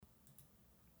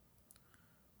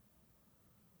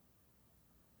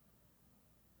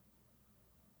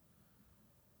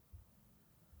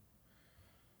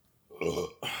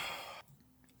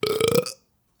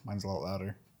Mine's a lot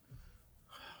louder.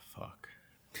 Fuck.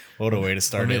 What a way to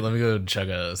start it. Let me go chug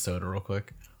a soda real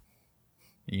quick.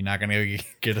 You're not going to go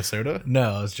get a soda?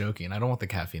 No, I was joking. I don't want the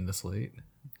caffeine this late.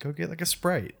 Go get like a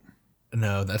Sprite.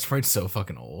 No, that Sprite's so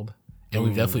fucking old. And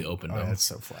we've definitely opened them. That's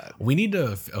so flat. We need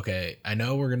to... Okay, I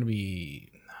know we're going to be,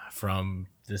 from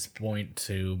this point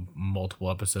to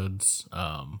multiple episodes,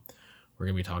 we're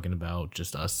going to be talking about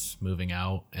just us moving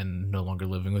out and no longer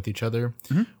living with each other.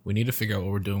 Mm-hmm. We need to figure out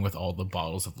what we're doing with all the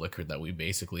bottles of liquor that we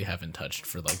basically haven't touched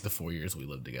for like the 4 years we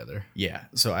lived together. Yeah.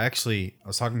 So I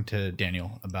was talking to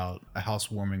Daniel about a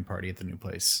housewarming party at the new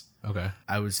place. Okay.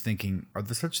 I was thinking, are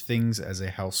there such things as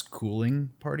a house cooling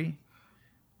party?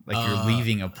 Like you're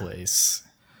leaving a place.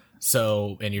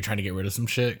 So, and you're trying to get rid of some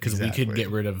shit? Because Exactly. we could get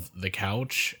rid of the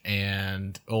couch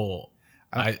and...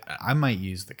 I might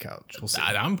use the couch. We'll see.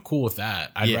 I'm cool with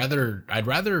that. I'd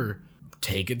rather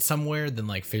take it somewhere than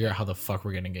like figure out how the fuck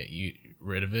we're gonna get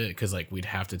rid of it, because like we'd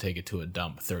have to take it to a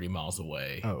dump 30 miles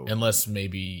away. Oh. Unless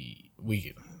maybe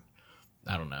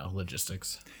I don't know,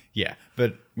 logistics. Yeah,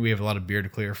 but we have a lot of beer to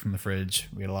clear from the fridge.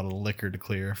 We had a lot of liquor to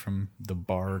clear from the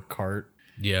bar cart.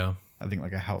 Yeah, I think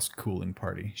like a house cooling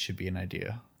party should be an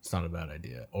idea. it's not a bad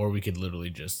idea. Or we could literally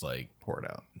just like Pour it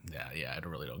out. yeah. I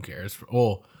really don't care.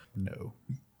 No.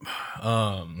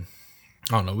 I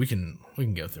don't know. We can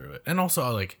go through it. And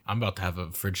also, like, I'm about to have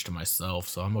a fridge to myself,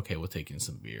 so I'm okay with taking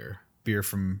some beer. Beer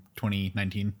from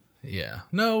 2019. Yeah.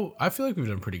 No, I feel like we've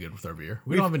done pretty good with our beer.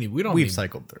 We've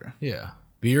cycled through. Yeah.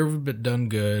 Beer, we've done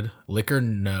good. Liquor,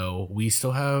 no. We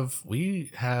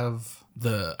have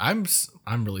the. I'm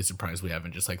really surprised we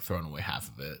haven't just like thrown away half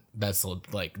of it. That's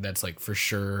like for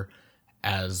sure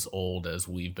as old as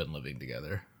we've been living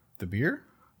together. The beer?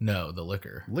 No, the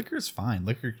liquor. Liquor's fine.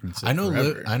 Liquor can stay I know.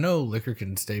 forever. I know liquor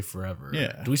can stay forever.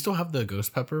 Yeah. Do we still have the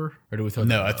ghost pepper, or do we throw?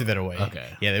 No, that I threw that away. Okay.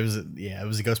 Yeah, it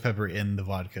was a ghost pepper in the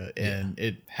vodka, and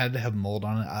it had to have mold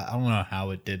on it. I don't know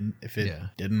how it didn't. If it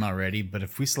didn't already, but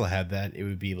if we still had that, it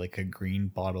would be like a green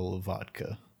bottle of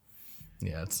vodka.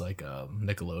 Yeah, it's like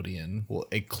Nickelodeon. Well,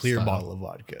 a clear style. bottle of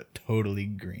vodka, totally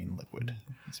green liquid.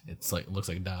 It's like looks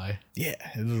like dye. Yeah,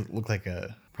 it looked like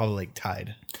probably like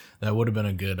Tide. That would have been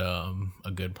a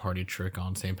good party trick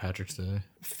on St. Patrick's Day.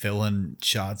 Filling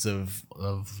shots of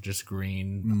Just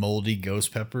green. moldy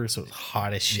ghost pepper, so it's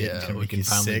hot as shit. Yeah, we can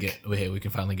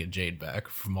finally get Jade back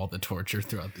from all the torture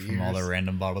throughout the years. from all the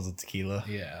random bottles of tequila.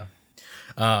 Yeah.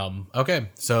 Okay,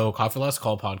 so Coffee Last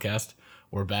Call podcast.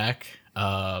 We're back.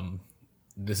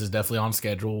 This is definitely on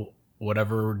schedule.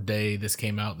 Whatever day this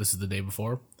came out, this is the day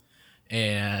before,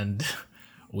 and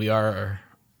we're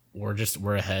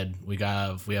ahead. We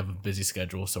have a busy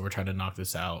schedule, so we're trying to knock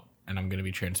this out, and I'm gonna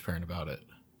be transparent about it.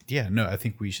 Yeah, no, I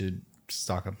think we should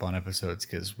stock up on episodes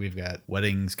because we've got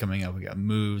weddings coming up, we got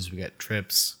moves, we got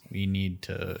trips. We need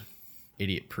to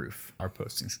idiot-proof our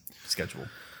posting schedule.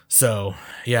 So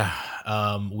yeah,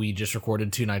 we just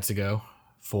recorded 2 nights ago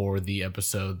for the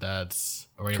episode that's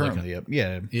already Currently up.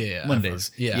 Yeah.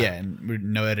 Mondays. Yeah. And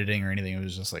no editing or anything. It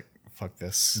was just like, fuck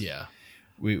this. Yeah.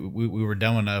 We were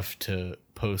dumb enough to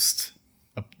post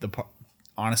up the part.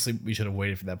 Honestly, we should have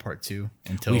waited for that part 2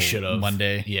 until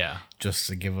Monday. Yeah. Just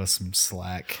to give us some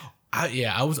slack.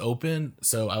 I was open.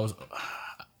 So I was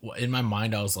in my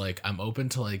mind. I was like, I'm open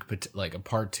to like a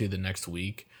part 2 the next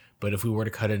week. But if we were to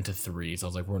cut into 3s, I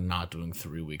was like, we're not doing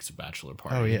 3 weeks of bachelor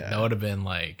party. Oh yeah, that would have been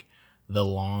like the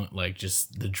long, like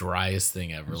just the driest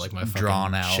thing ever. Like my fucking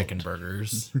drawn out chicken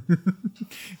burgers.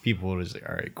 People were just like,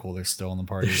 all right, cool. They're still in the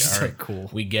party. All right, cool.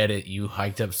 We get it. You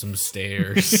hiked up some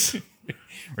stairs.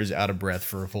 We're just out of breath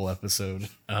for a full episode.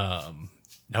 That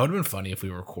would have been funny if we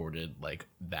recorded like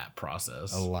that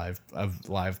process. A live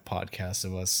podcast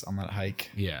of us on that hike.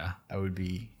 Yeah. I would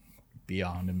be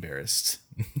beyond embarrassed.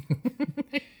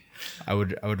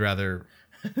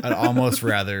 I'd almost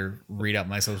rather read out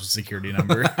my social security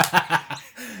number.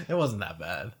 It wasn't that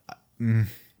bad.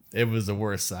 It was the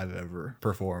worst I've ever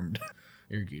performed.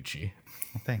 You're Gucci.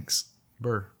 Well, thanks.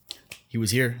 Burr. He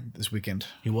was here this weekend.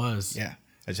 He was. Yeah.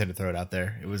 I just had to throw it out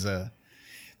there. There's a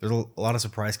lot of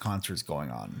surprise concerts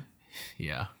going on.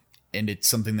 Yeah. And it's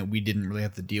something that we didn't really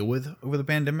have to deal with over the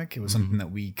pandemic. It was something that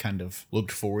we kind of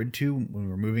looked forward to when we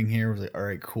were moving here. It was like, all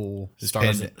right, cool.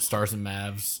 Stars and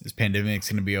Mavs. This pandemic's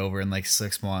going to be over in like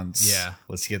 6 months. Yeah.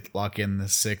 Let's lock in the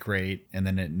sick rate. And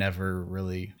then it never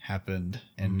really happened.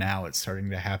 And now it's starting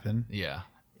to happen. Yeah.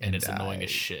 And it's annoying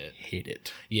as shit. Hate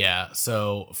it. Yeah.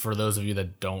 So for those of you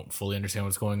that don't fully understand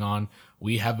what's going on,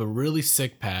 we have a really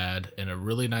sick pad in a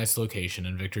really nice location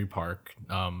in Victory Park,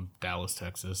 Dallas,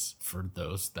 Texas, for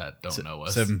those that don't know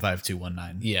us.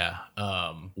 75219. Yeah.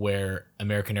 Where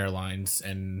American Airlines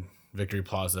and Victory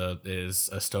Plaza is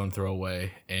a stone throw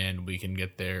away, and we can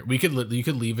get there. You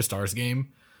could leave a Stars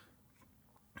game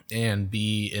and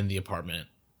be in the apartment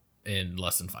in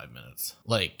less than 5 minutes.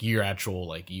 Like your actual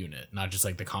like unit, not just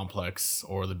like the complex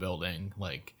or the building.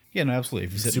 Like yeah, no, absolutely.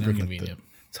 If you sit super in convenient.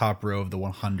 the top row of the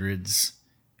 100s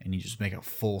and you just make a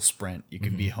full sprint, you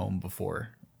can be home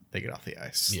before they get off the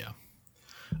ice. Yeah.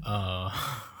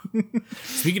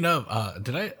 Speaking of, I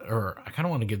kind of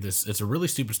want to give this, it's a really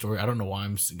stupid story. I don't know why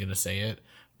I'm going to say it.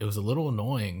 It was a little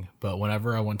annoying, but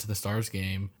whenever I went to the Stars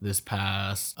game this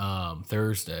past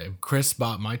Thursday, Chris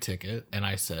bought my ticket and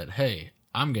I said, hey,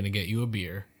 I'm going to get you a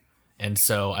beer. And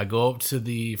so I go up to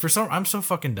I'm so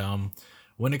fucking dumb.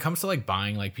 When it comes to like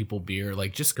buying like people beer,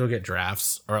 like just go get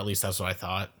drafts, or at least that's what I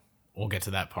thought. We'll get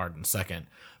to that part in a second.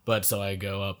 But so I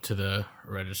go up to the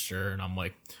register and I'm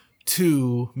like,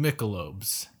 2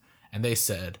 Michelobs. And they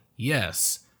said,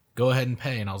 yes, go ahead and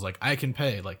pay. And I was like, I can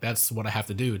pay. Like, that's what I have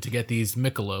to do to get these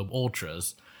Michelob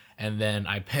Ultras. And then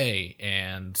I pay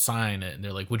and sign it. And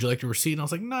they're like, would you like the receipt? And I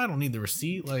was like, no, I don't need the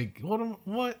receipt. Like,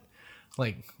 what?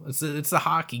 Like, it's a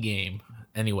hockey game.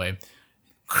 Anyway,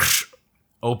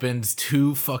 opens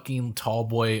 2 fucking tall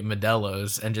boy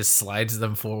Modelo's and just slides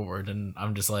them forward. And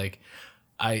I'm just like,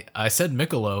 I said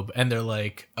Michelob. And they're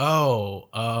like,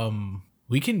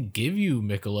 we can give you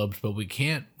Michelob's, but we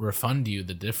can't refund you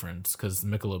the difference because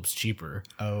Michelob's cheaper.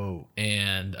 Oh.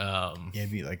 And yeah,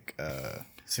 it'd be like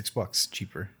 $6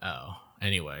 cheaper. Oh.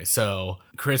 Anyway, so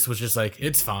Chris was just like,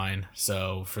 it's fine.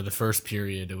 So for the first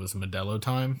period, it was Modelo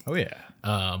time. Oh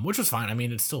yeah. Which was fine. I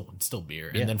mean, it's still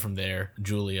beer. Yeah. And then from there,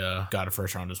 Julia got a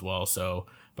first round as well. So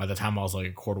by the time I was like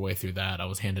a quarter way through that, I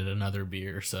was handed another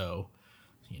beer. So,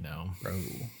 Bro.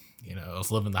 I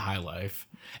was living the high life.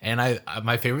 And I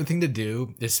my favorite thing to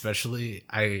do, especially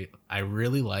I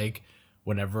really like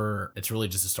whenever it's really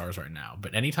just the Stars right now.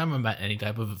 But anytime I'm at any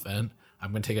type of event,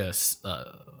 I'm going to take a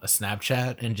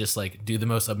Snapchat and just like do the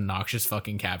most obnoxious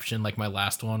fucking caption. Like my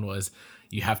last one was,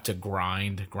 you have to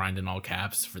grind in all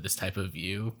caps for this type of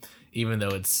view, even though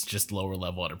it's just lower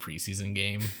level at a preseason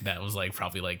game. That was like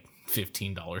probably like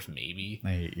 $15 maybe. I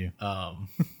hate you.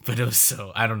 But it was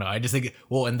so, I don't know. I just think,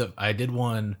 I did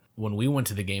one when we went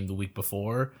to the game the week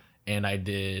before, and I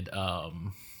did, I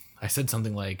said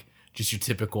something like, just your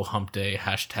typical hump day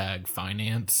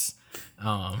 #finance.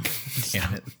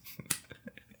 Damn it.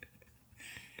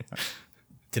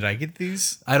 Did I get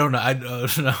these? I don't know. I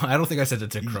don't think I sent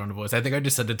it to Corona Voice. I think I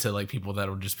just sent it to like people that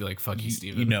would just be like, "Fuck you,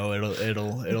 Steven." It'll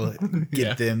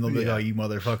get them. They'll be like, "Oh, you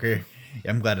motherfucker."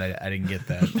 Yeah, I'm glad I didn't get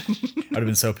that. I'd have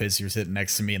been so pissed. You were sitting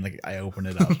next to me and like I opened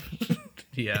it up.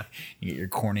 Yeah, you get your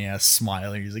corny ass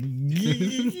smile and you're just like,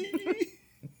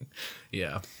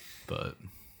 yeah, but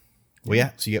well,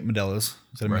 yeah. So you get Modelo's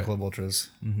instead of Michelob Ultras.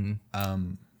 Mm-hmm.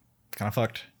 Kind of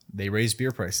fucked. They raised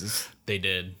beer prices. They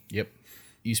did. Yep.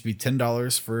 It used to be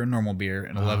 $10 for a normal beer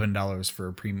and $11 for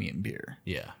a premium beer.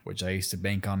 Yeah. Which I used to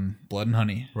bank on Blood and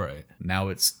Honey. Right. Now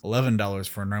it's $11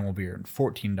 for a normal beer and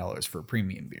 $14 for a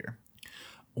premium beer.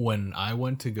 When I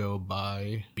went to go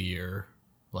buy beer,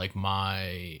 like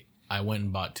I went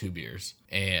and bought 2 beers,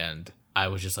 and I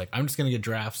was just like, I'm just going to get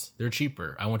drafts. They're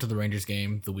cheaper. I went to the Rangers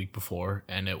game the week before,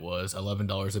 and it was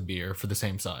 $11 a beer for the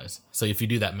same size. So if you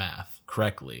do that math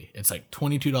correctly, it's like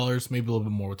 $22, maybe a little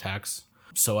bit more with tax.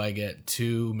 So I get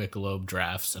 2 Michelob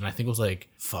drafts, and I think it was like,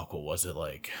 what was it?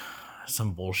 Like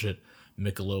some bullshit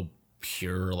Michelob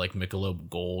Pure, like Michelob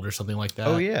Gold or something like that.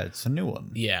 Oh, yeah. It's a new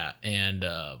one. Yeah. And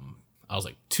I was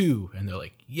like, 2. And they're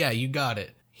like, yeah, you got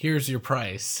it. Here's your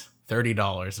price,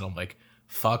 $30. And I'm like,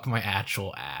 fuck my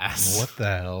actual ass. What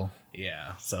the hell?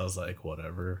 Yeah. So I was like,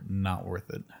 whatever. Not worth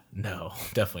it. No,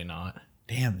 definitely not.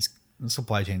 Damn, the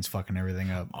supply chain's fucking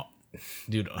everything up. Oh,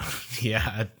 dude,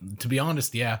 yeah. To be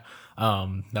honest, yeah.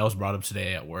 That was brought up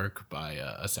today at work by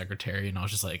a secretary, and I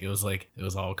was just like, it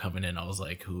was all coming in. I was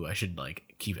like, I should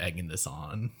like keep egging this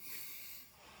on.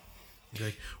 He's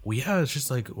like, well, yeah, it's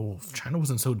just like, well, if China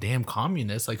wasn't so damn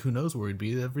communist, like, who knows where it'd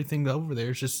be? Everything over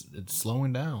there is it's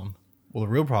slowing down. Well,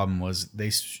 the real problem was they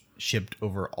shipped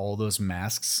over all those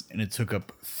masks, and it took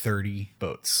up 30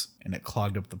 boats, and it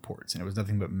clogged up the ports, and it was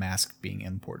nothing but masks being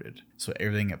imported. So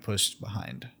everything got pushed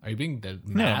behind. Are you being dead?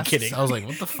 No, I'm kidding. I was like,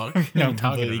 what the fuck? No, I'm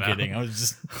completely kidding. I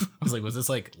was like, was this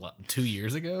like 2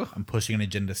 years ago? I'm pushing an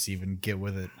agenda, Steven. Get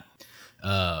with it.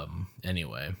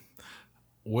 Anyway.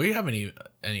 We haven't even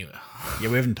anyway. Yeah,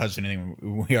 we haven't touched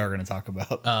anything we are going to talk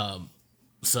about.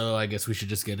 So I guess we should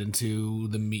just get into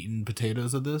the meat and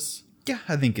potatoes of this. Yeah,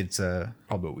 I think it's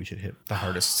probably what we should hit the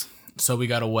hardest. So we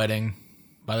got a wedding.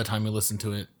 By the time you listen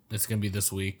to it, it's going to be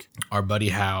this week. Our buddy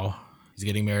Hal, he's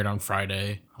getting married on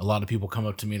Friday. A lot of people come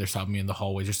up to me. They're stopping me in the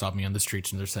hallways. They're stopping me on the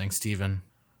streets, and they're saying, Steven,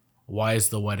 why is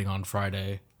the wedding on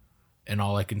Friday? And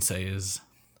all I can say is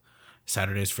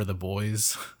Saturday's for the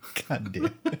boys. God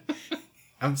damn.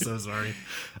 I'm so sorry.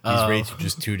 These rates are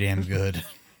just too damn good.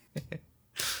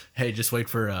 Hey, just wait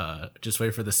for the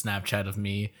Snapchat of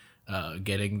me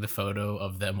getting the photo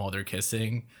of them while they're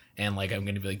kissing, and like I'm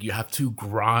gonna be like, you have to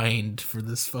grind for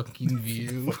this fucking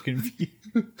view.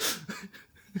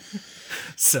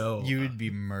 So you would be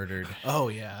murdered. Oh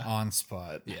yeah, on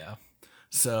spot. Yeah.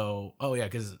 So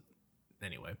because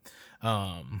anyway,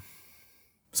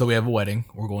 so we have a wedding.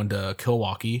 We're going to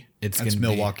Milwaukee. It's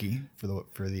Milwaukee for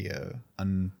the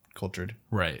uncultured.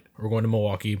 Right. We're going to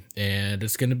Milwaukee, and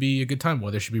it's gonna be a good time.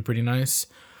 Weather should be pretty nice.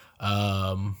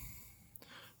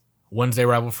 Wednesday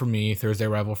arrival for me, Thursday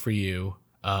arrival for you.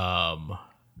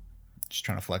 Just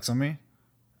trying to flex on me.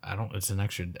 It's an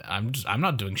extra. I'm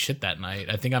not doing shit that night.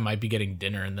 I think I might be getting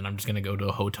dinner, and then I'm just gonna go to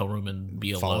a hotel room and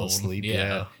be Fall alone. asleep.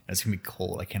 Yeah. It's gonna be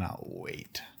cold. I cannot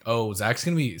wait. Oh, Zach's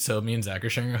gonna be. So me and Zach are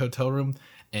sharing a hotel room,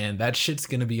 and that shit's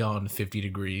gonna be on 50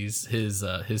 degrees. His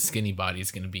skinny body's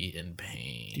gonna be in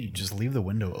pain. Dude, just leave the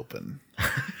window open.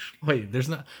 Wait, there's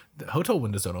not. The hotel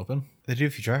windows don't open. They do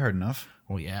if you try hard enough.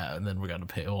 Well, yeah, and then we got to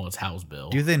pay. Well, it's house bill.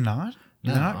 Do they not?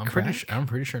 No, I'm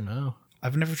pretty sure no.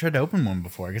 I've never tried to open one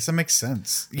before. I guess that makes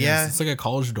sense. Yeah. It's like a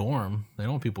college dorm. They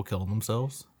don't want people killing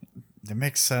themselves. That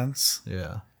makes sense.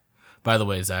 Yeah. By the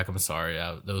way, Zach, I'm sorry.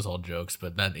 That was all jokes,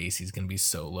 but that AC is going to be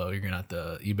so low. You're going to have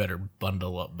to, you better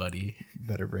bundle up, buddy.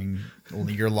 Better bring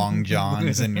your long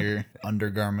johns and your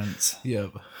undergarments.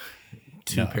 Yep.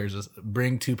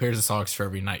 Bring 2 pairs of socks for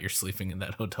every night you're sleeping in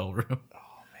that hotel room.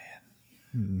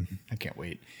 I can't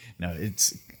wait. No,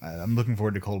 I'm looking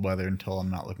forward to cold weather until I'm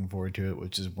not looking forward to it,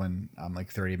 which is when I'm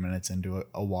like 30 minutes into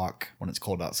a walk when it's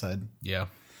cold outside. Yeah.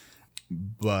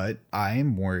 But I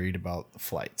am worried about the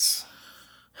flights.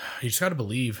 You just got to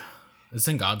believe it's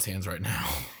in God's hands right now.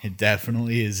 It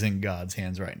definitely is in God's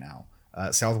hands right now.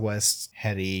 Southwest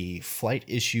had a flight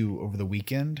issue over the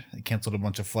weekend. They canceled a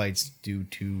bunch of flights due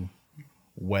to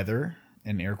weather,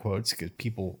 in air quotes, because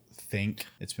people think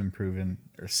it's been proven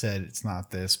or said it's not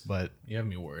this, but you have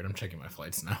me worried. I'm checking my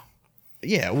flights now.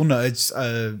 Yeah, well, no, it's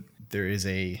there is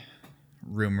a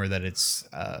rumor that it's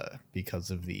because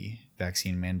of the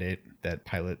vaccine mandate that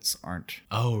pilots aren't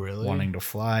wanting to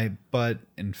fly, but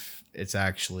it's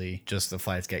actually just the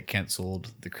flights get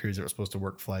canceled. The crews that were supposed to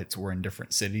work flights were in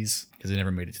different cities because they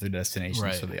never made it to their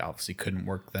destination, so they obviously couldn't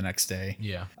work the next day.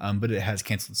 Yeah. But it has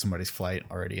canceled somebody's flight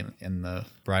already in the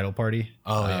bridal party.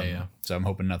 Yeah. So I'm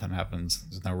hoping nothing happens.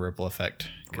 There's no ripple effect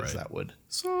because that would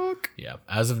suck. Yeah.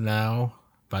 As of now,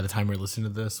 by the time you're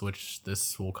listening to this, which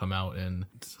this will come out in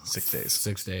 6 days.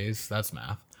 6 days. That's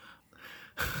math.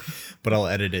 But I'll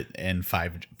edit it in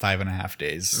 5.5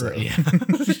 days. So. Right, yeah.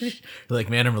 You're like,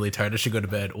 man, I'm really tired. I should go to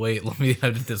bed. Wait, let me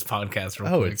edit this podcast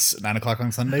real quick. It's 9:00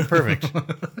 on Sunday. Perfect.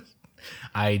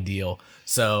 Ideal.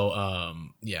 So,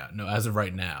 as of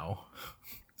right now.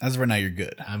 As of right now, you're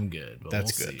good. I'm good. But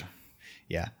That's good. See.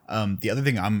 Yeah. The other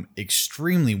thing I'm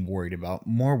extremely more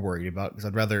worried about, because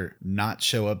I'd rather not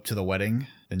show up to the wedding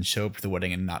than show up to the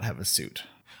wedding and not have a suit.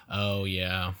 Oh,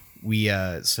 yeah. We,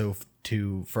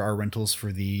 for our rentals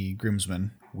for the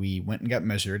groomsmen, we went and got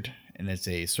measured, and it's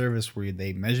a service where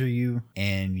they measure you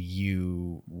and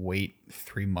you wait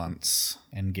 3 months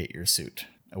and get your suit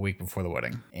a week before the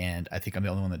wedding. And I think I'm the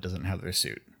only one that doesn't have their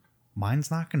suit.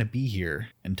 Mine's not going to be here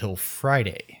until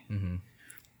Friday,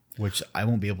 which I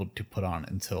won't be able to put on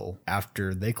until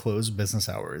after they close business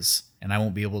hours, and I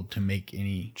won't be able to make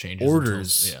any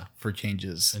orders for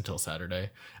changes until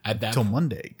Saturday. Until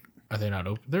Monday. Are they not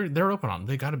open? They're open on.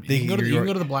 They got to be. You can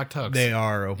go to the Black Tux. They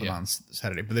are open on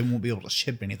Saturday, but they won't be able to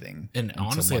ship anything. And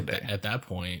honestly, at that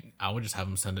point, I would just have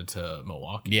them send it to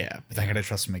Milwaukee. Yeah, but I got to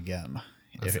trust them again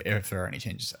if there are any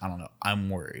changes. I don't know. I'm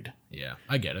worried. Yeah,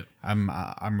 I get it. I'm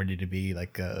ready to be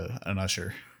like an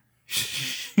usher.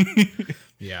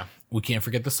 Yeah, we can't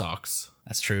forget the socks.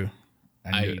 That's true.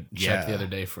 I checked the other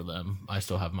day for them. I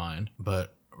still have mine,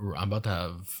 but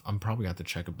I'm probably got to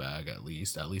check a bag at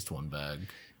least one bag.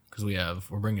 Because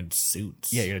we're bringing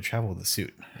suits. Yeah, you gotta travel with a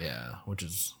suit. Yeah, which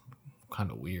is kind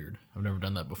of weird. I've never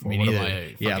done that before. Me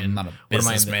neither. I'm not a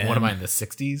businessman. What am I in the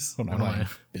 60s? What am I?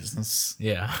 Business.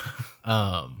 Yeah.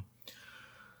 But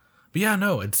yeah,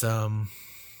 no, it's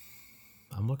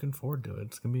I'm looking forward to it.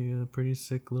 It's gonna be a pretty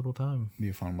sick little time. Be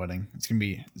a fun wedding. It's gonna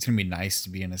be nice to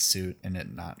be in a suit and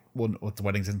it not with the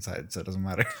wedding's inside, so it doesn't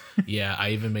matter. Yeah,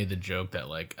 I even made the joke that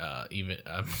like I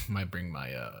might bring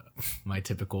my my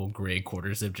typical gray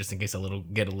quarter zip just in case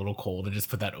get a little cold and just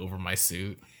put that over my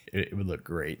suit. It would look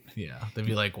great. Yeah, they'd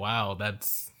be like, "Wow,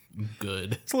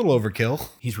 good. It's a little overkill.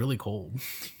 He's really cold. You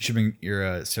should bring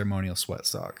your ceremonial sweat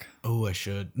sock. Oh, I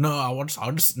should. No, I'll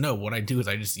just no. What I do is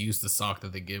I just use the sock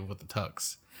that they give with the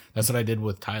tux. That's what I did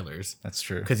with Tyler's. That's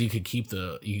true. Because you could keep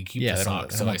the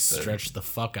sock. So I stretched the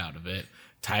fuck out of it,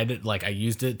 tied it, like I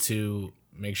used it to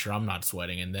make sure I'm not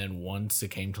sweating, and then once it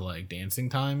came to like dancing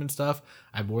time and stuff,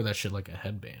 I wore that shit like a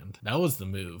headband. That was the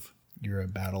move. You're a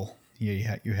battle.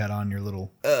 Yeah, you had on your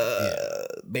little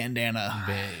bandana.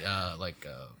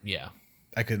 Yeah.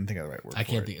 I couldn't think of the right word. I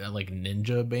can't think like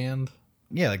ninja band.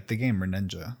 Yeah, like the gamer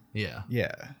Ninja. Yeah.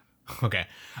 Yeah. Okay.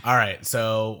 All right.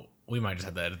 So we might just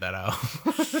have to edit that out.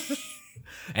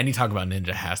 Any talk about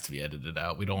ninja has to be edited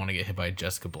out. We don't want to get hit by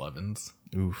Jessica Blevins.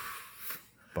 Oof.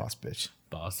 Boss bitch.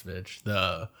 Boss bitch.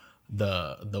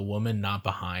 The woman not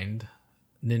behind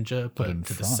ninja, but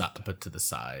to the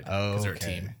side. Oh, because okay. they're a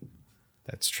team.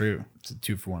 That's true. It's a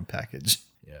 2-for-1 package.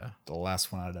 Yeah. The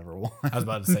last one I'd ever want. I was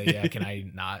about to say, yeah, can I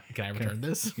return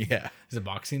this? Yeah. Is it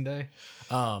Boxing Day?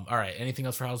 All right. Anything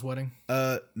else for Hal's wedding?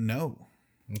 No.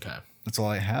 Okay. That's all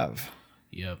I have.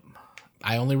 Yep.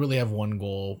 I only really have one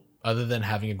goal other than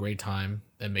having a great time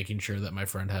and making sure that my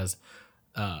friend has,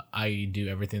 I do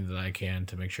everything that I can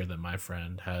to make sure that my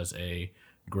friend has a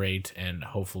great and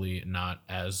hopefully not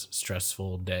as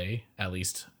stressful day, at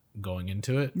least going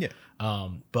into it. Yeah.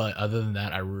 But other than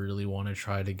that, I really want to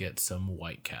try to get some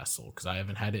White Castle because I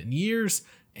haven't had it in years,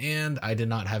 and I did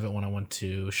not have it when I went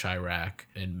to Chirac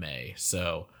in May.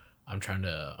 So I'm trying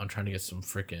to get I'm trying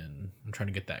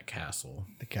to get that castle.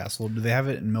 The castle. Do they have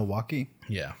it in Milwaukee?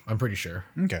 Yeah, I'm pretty sure.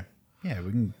 Okay. Yeah,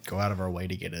 we can go out of our way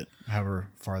to get it, however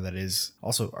far that is.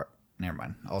 Also, never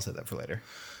mind. I'll say that for later.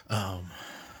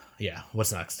 Yeah.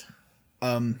 What's next?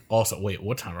 Also, wait,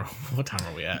 what time are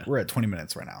we at? We're at 20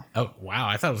 minutes right now. Oh, wow.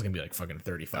 I thought it was going to be like fucking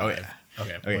 35. Oh,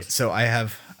 yeah. Okay. So I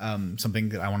have something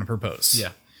that I want to propose. Yeah.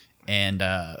 And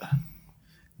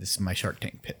this is my Shark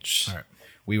Tank pitch. All right.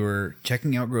 We were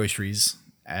checking out groceries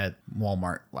at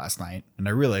Walmart last night, and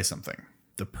I realized something.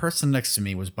 The person next to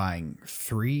me was buying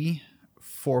 3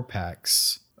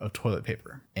 4-packs of toilet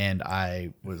paper, and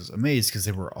I was amazed because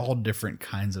they were all different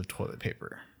kinds of toilet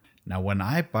paper. Now, when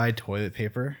I buy toilet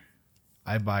paper,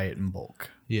 I buy it in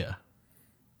bulk. Yeah.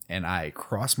 And I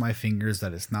cross my fingers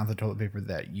that it's not the toilet paper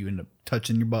that you end up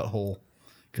touching your butthole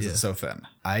because it's so thin.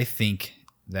 I think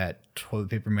that toilet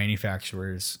paper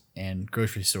manufacturers and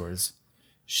grocery stores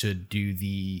should do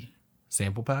the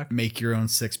Sample pack? make your own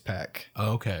 6-pack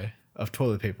Oh, okay. of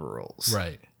toilet paper rolls.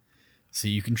 Right. So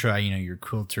you can try, your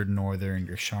Quilted Northern,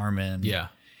 your Charmin. Yeah.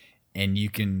 And you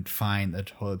can find the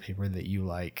toilet paper that you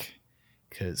like.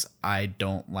 Because I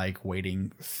don't like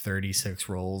waiting 36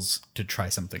 rolls to try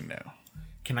something new.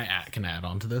 Can I add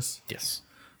on to this? Yes.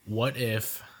 What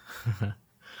if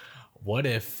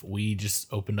we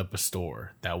just opened up a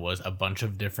store that was a bunch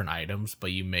of different items,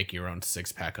 but you make your own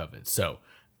 6-pack of it? So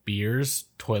beers,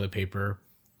 toilet paper,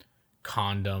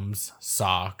 condoms,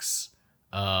 socks,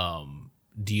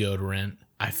 deodorant.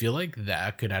 I feel like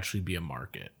that could actually be a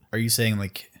market. Are you saying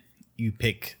like you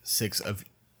pick 6 of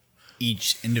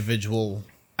each individual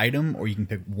item, or you can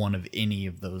pick one of any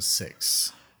of those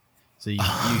 6? So you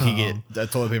can get a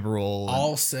toilet paper roll.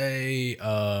 I'll say,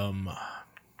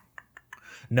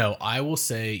 no, I will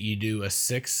say you do a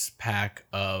 6-pack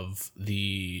of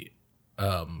the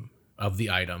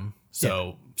item.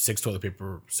 So 6 toilet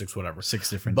paper, 6 whatever, 6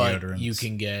 different but deodorants.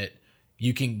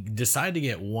 you can decide to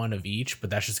get one of each, but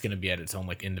that's just going to be at its own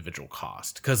like individual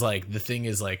cost. Because like the thing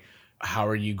is like, how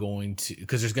are you going to,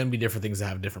 because there's going to be different things that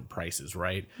have different prices,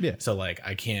 right? Yeah. So like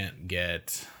I can't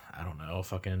get, I don't know,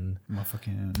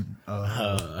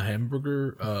 a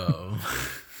hamburger.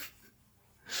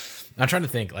 I'm trying to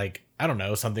think, like, I don't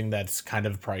know, something that's kind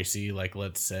of pricey. Like,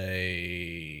 let's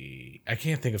say, I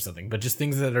can't think of something, but just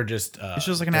things that are just. It's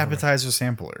just like an appetizer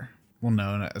sampler. Well,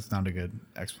 no, that's not a good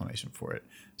explanation for it.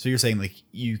 So you're saying like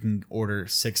you can order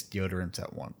 6 deodorants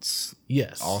at once.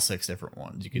 Yes. All 6 different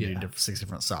ones. You can do 6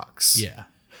 different socks. Yeah.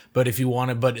 But if you want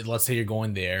to, but let's say you're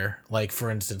going there, like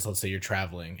for instance, let's say you're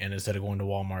traveling, and instead of going to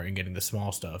Walmart and getting the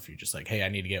small stuff, you're just like, hey, I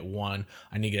need to get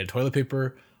a toilet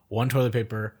paper, 1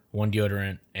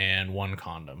 deodorant, and 1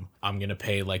 condom. I'm going to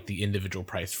pay like the individual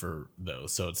price for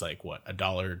those. So it's like what, $1,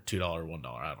 $2, $1,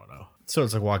 I don't know. So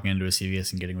it's like walking into a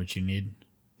CVS and getting what you need.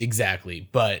 Exactly.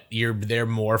 But you're there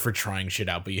more for trying shit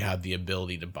out, but you have the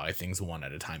ability to buy things one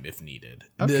at a time if needed.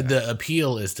 Okay. The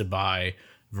appeal is to buy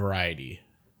variety.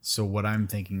 So what I'm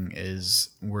thinking is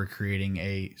we're creating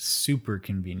a super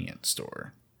convenient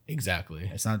store.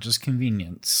 Exactly. It's not just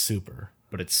convenience, Super.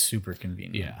 but it's super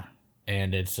convenient. Yeah.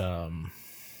 And it's trying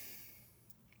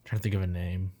to think of a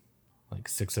name, like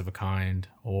 6 of a kind,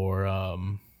 or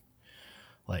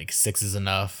like 6 is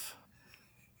enough.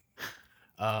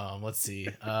 Let's see.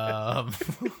 Now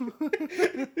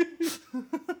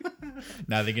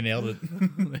they can nailed it.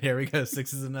 Here we go.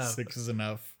 6 is enough. 6 is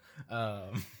enough.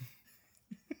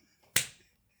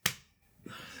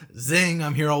 Zing!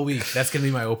 I'm here all week. That's gonna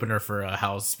be my opener for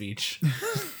Hal's speech.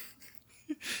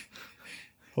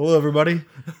 Hello, everybody.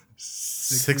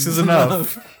 6 is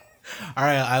enough. All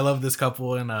right, I love this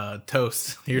couple and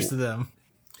toast. Here's to them.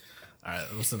 All right,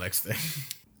 what's the next thing?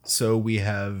 So we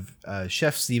have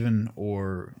Chef Steven,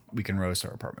 or we can roast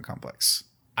our apartment complex.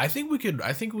 I think we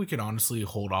could honestly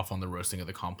hold off on the roasting of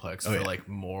the complex for like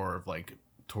more of like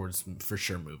towards for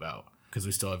sure move out, because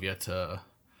we still have yet to.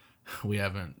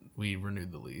 We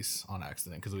renewed the lease on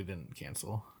accident because we didn't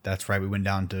cancel. That's right. We went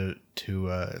down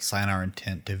to sign our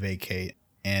intent to vacate,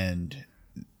 and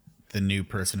the new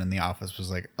person in the office was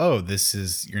like, "Oh, this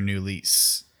is your new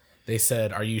lease." They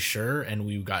said, "Are you sure?" And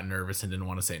we got nervous and didn't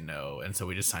want to say no, and so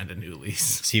we just signed a new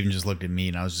lease. Steven just looked at me,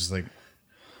 and I was just like,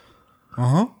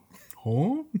 "Uh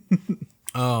huh."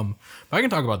 But I can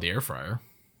talk about the air fryer.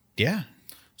 Yeah.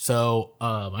 So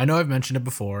I know I've mentioned it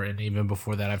before, and even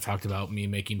before that, I've talked about me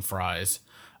making fries.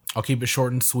 I'll keep it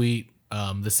short and sweet.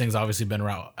 This thing's obviously been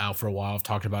out for a while. I've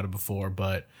talked about it before,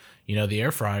 but you know, the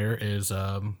air fryer is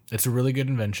it's a really good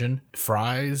invention.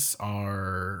 Fries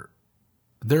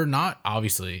they're not,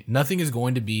 obviously nothing is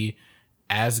going to be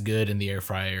as good in the air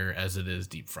fryer as it is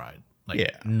deep fried.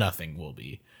 Nothing will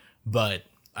be. But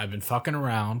I've been fucking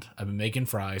around. I've been making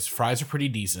fries. Fries are pretty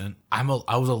decent. I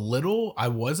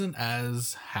wasn't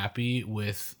as happy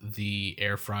with the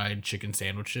air fried chicken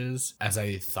sandwiches as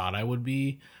I thought I would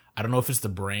be. I don't know if it's the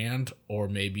brand or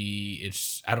maybe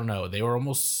I don't know. They were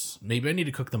maybe I need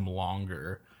to cook them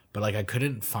longer, but like I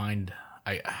couldn't find,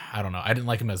 I don't know. I didn't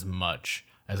like them as much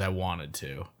as I wanted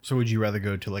to. So would you rather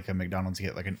go to like a McDonald's and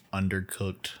get like an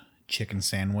undercooked chicken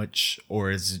sandwich,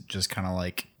 or is it just kind of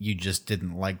like you just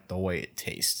didn't like the way it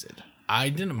tasted? I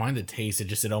didn't mind the taste.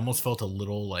 It almost felt a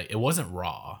little like, it wasn't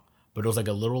raw, but it was like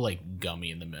a little like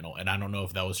gummy in the middle. And I don't know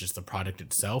if that was just the product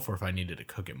itself or if I needed to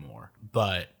cook it more.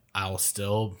 But I'll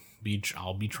be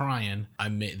trying.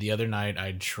 The other night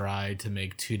I tried to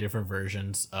make 2 different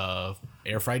versions of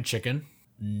air fried chicken.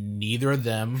 Neither of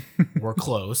them were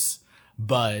close,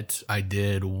 but I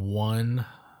did one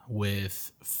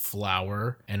with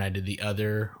flour and I did the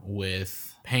other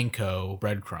with panko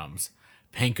breadcrumbs.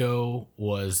 Panko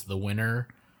was the winner,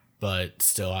 but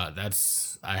still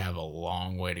I have a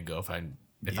long way to go if I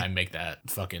make that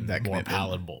fucking more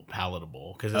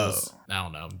palatable, because it was, I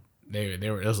don't know,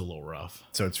 it was a little rough.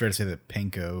 So it's fair to say that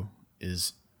panko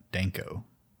is danko.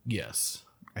 Yes,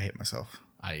 I hate myself.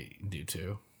 I do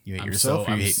too. You hate yourself,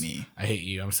 or you hate me? I hate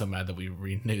you. I'm so mad that we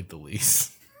renewed the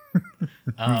lease.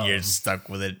 You're just stuck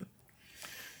with it.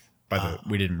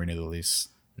 We didn't renew the lease.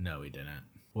 No, we didn't.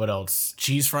 What else?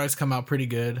 Cheese fries come out pretty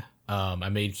good. I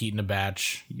made Keaton a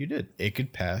batch. You did. It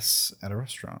could pass at a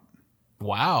restaurant.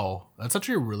 Wow, that's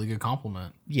actually a really good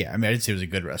compliment. Yeah, I mean, I didn't say it was a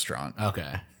good restaurant.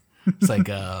 Okay, it's like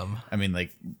I mean,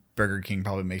 like Burger King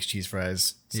probably makes cheese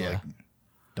fries. So like,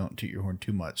 don't toot your horn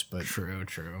too much. But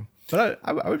true. But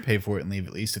I would pay for it and leave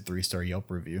at least a 3-star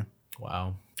Yelp review.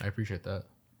 Wow, I appreciate that.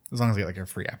 As long as I get like a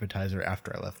free appetizer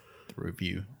after I left the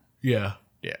review. Yeah.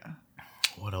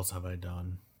 What else have I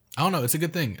done? I don't know. It's a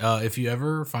good thing. If you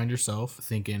ever find yourself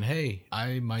thinking, "Hey,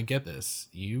 I might get this,"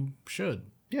 you should.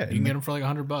 Yeah, you can get them for like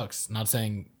 $100. Not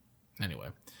saying, anyway.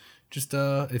 Just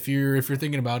if you're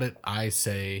thinking about it, I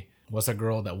say, what's that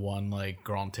one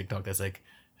girl on TikTok that's like,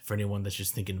 for anyone that's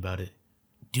just thinking about it,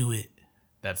 do it.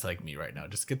 That's like me right now.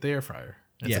 Just get the air fryer.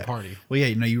 It's a party. Well, yeah,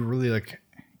 you really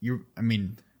you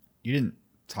didn't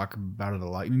talk about it a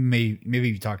lot. Maybe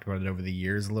you talked about it over the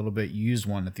years a little bit. You used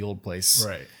one at the old place,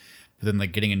 right? But then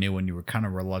like getting a new one, you were kind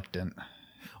of reluctant.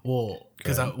 Well,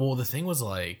 because the thing was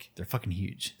like, they're fucking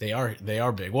huge. They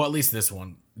are big. Well, at least this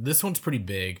one's pretty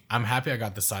big. I'm happy I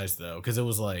got the size though, because it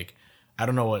was like, I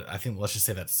don't know what I think. Let's just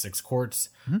say that's 6 quarts.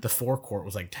 Mm-hmm. The 4 quart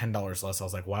was like $10 less. I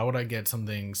was like, why would I get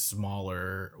something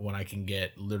smaller when I can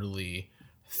get literally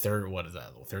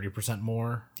 30%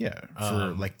 more? Yeah,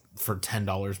 for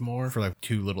 $10 more for like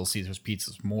 2 Little Caesars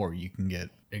pizzas more, you can get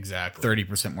exactly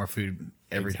 30% more food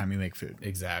every time you make food.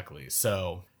 Exactly.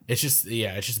 So it's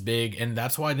just big, and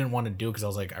that's why I didn't want to do it, because I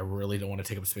was like, I really don't want to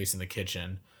take up space in the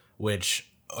kitchen,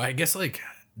 which I guess like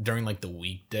during like the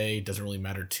weekday doesn't really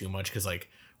matter too much, because like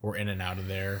we're in and out of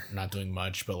there, not doing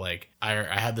much, but like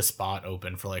I had the spot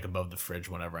open for like above the fridge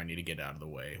whenever I need to get out of the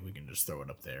way. We can just throw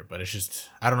it up there. But it's just,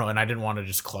 I don't know, and I didn't want to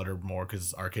just clutter more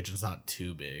because our kitchen's not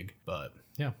too big. But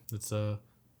yeah, it's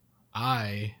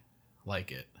I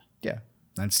like it. Yeah.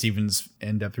 That's Steven's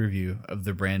in-depth review of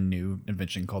the brand new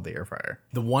invention called the air fryer.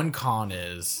 The one con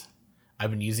is I've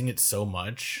been using it so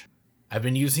much, I've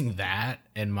been using that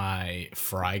and my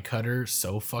fry cutter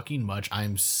so fucking much.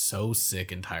 I'm so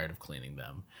sick and tired of cleaning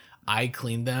them. I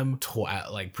clean them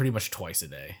like pretty much twice a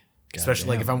day. Especially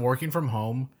like if I'm working from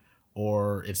home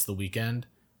or it's the weekend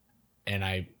and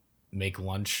I make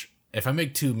lunch. If I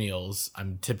make 2 meals,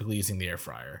 I'm typically using the air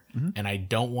fryer. And I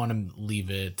don't want to leave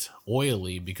it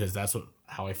oily because that's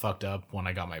how I fucked up when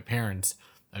I got my parents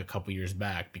a couple years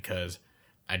back, because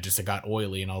it got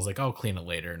oily and I was like, I'll clean it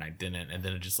later, and I didn't, and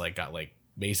then it just like got like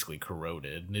basically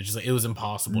corroded, and it was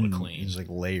impossible to clean. There's like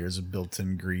layers of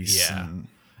built-in grease.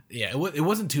 Yeah, it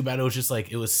wasn't too bad. It was just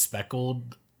like it was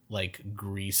speckled like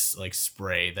grease, like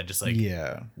spray that just like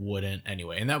wouldn't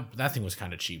anyway. And that thing was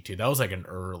kind of cheap too. That was like an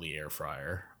early air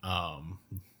fryer.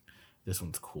 This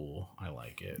one's cool. I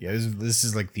like it. Yeah, this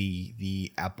is like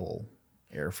the Apple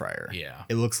air fryer. Yeah,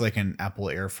 it looks like an Apple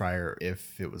air fryer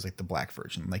if it was like the black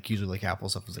version. Like usually like Apple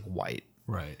stuff is like white.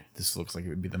 Right. This looks like it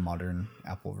would be the modern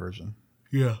Apple version.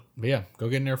 Yeah. But yeah, go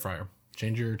get an air fryer.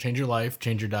 Change your life,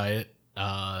 change your diet.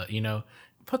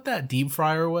 Put that deep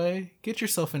fryer away. Get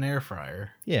yourself an air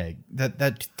fryer. Yeah, that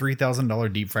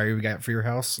 $3,000 deep fryer you got for your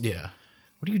house. Yeah.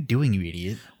 What are you doing, you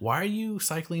idiot? Why are you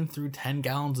cycling through 10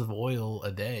 gallons of oil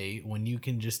a day when you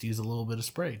can just use a little bit of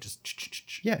spray?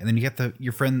 Just yeah, and then you get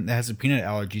your friend that has a peanut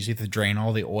allergy, so you have to drain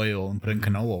all the oil and put in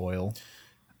canola oil.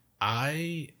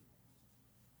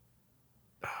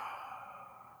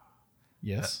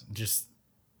 Yes.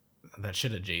 That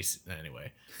shit at Jason.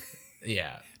 Anyway.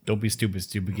 Yeah. Don't be stupid.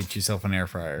 Get yourself an air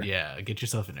fryer. Yeah, get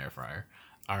yourself an air fryer.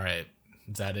 All right.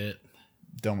 Is that it?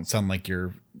 Don't sound like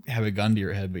you have a gun to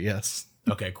your head, but yes.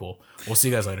 Okay, cool. We'll see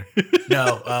you guys later.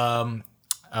 No,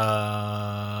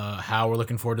 how we're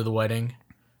looking forward to the wedding.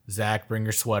 Zach, bring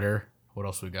your sweater. What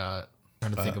else we got?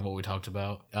 Trying to think of what we talked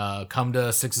about. Come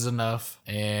to 6 is enough,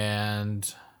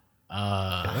 and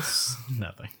yes.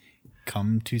 Nothing.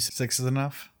 Come to 6 is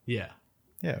enough. Yeah.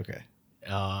 Yeah. Okay.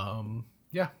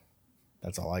 Yeah.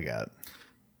 That's all I got.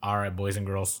 All right, boys and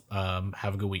girls.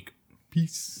 Have a good week.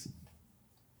 Peace.